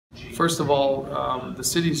first of all, the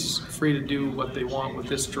city's free to do what they want with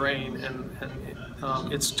this drain, and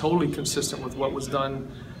it's totally consistent with what was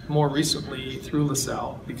done more recently through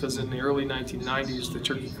LaSalle, because in the early 1990s the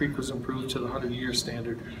Turkey Creek was improved to the 100-year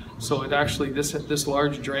standard. So it actually, this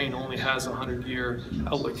large drain only has a 100-year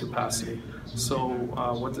outlet capacity. So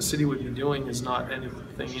what the city would be doing is not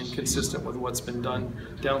anything inconsistent with what's been done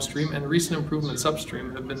downstream, and recent improvements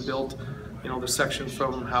upstream have been built. You know, the section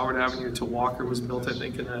from Howard Avenue to Walker was built, I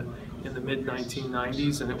think, in the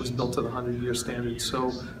mid-1990s, and it was built to the 100-year standard.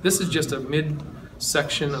 So this is just a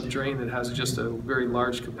mid-section of drain that has just a very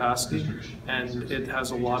large capacity, and it has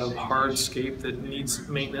a lot of hardscape that needs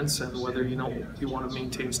maintenance, and whether you want to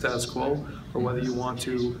maintain status quo or whether you want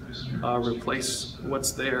to replace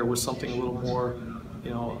what's there with something a little more,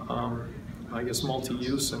 I guess,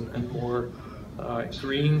 multi-use and more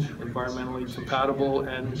green, environmentally compatible,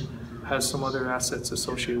 and has some other assets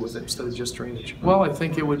associated with it instead of just drainage. Well, I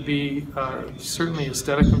think it would be certainly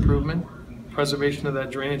aesthetic improvement, preservation of that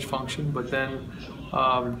drainage function, but then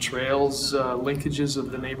trails, linkages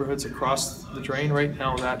of the neighborhoods across the drain. Right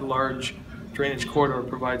now, that large drainage corridor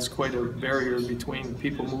provides quite a barrier between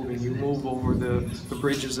people moving. You move over the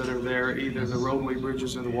bridges that are there, either the roadway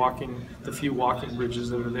bridges or the few walking bridges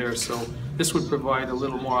that are there. So this would provide a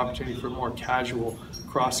little more opportunity for more casual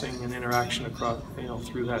crossing and interaction across,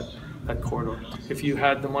 through that corridor. If you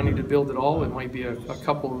had the money to build it all, it might be a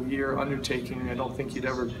couple of year undertaking. I don't think you'd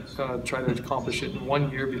ever try to accomplish it in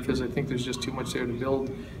 1 year, because I think there's just too much there to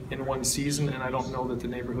build in one season, and I don't know that the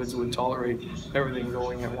neighborhoods would tolerate everything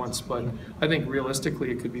going at once. But I think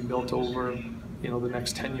realistically it could be built over the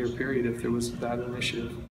next 10-year period if there was that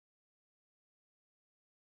initiative.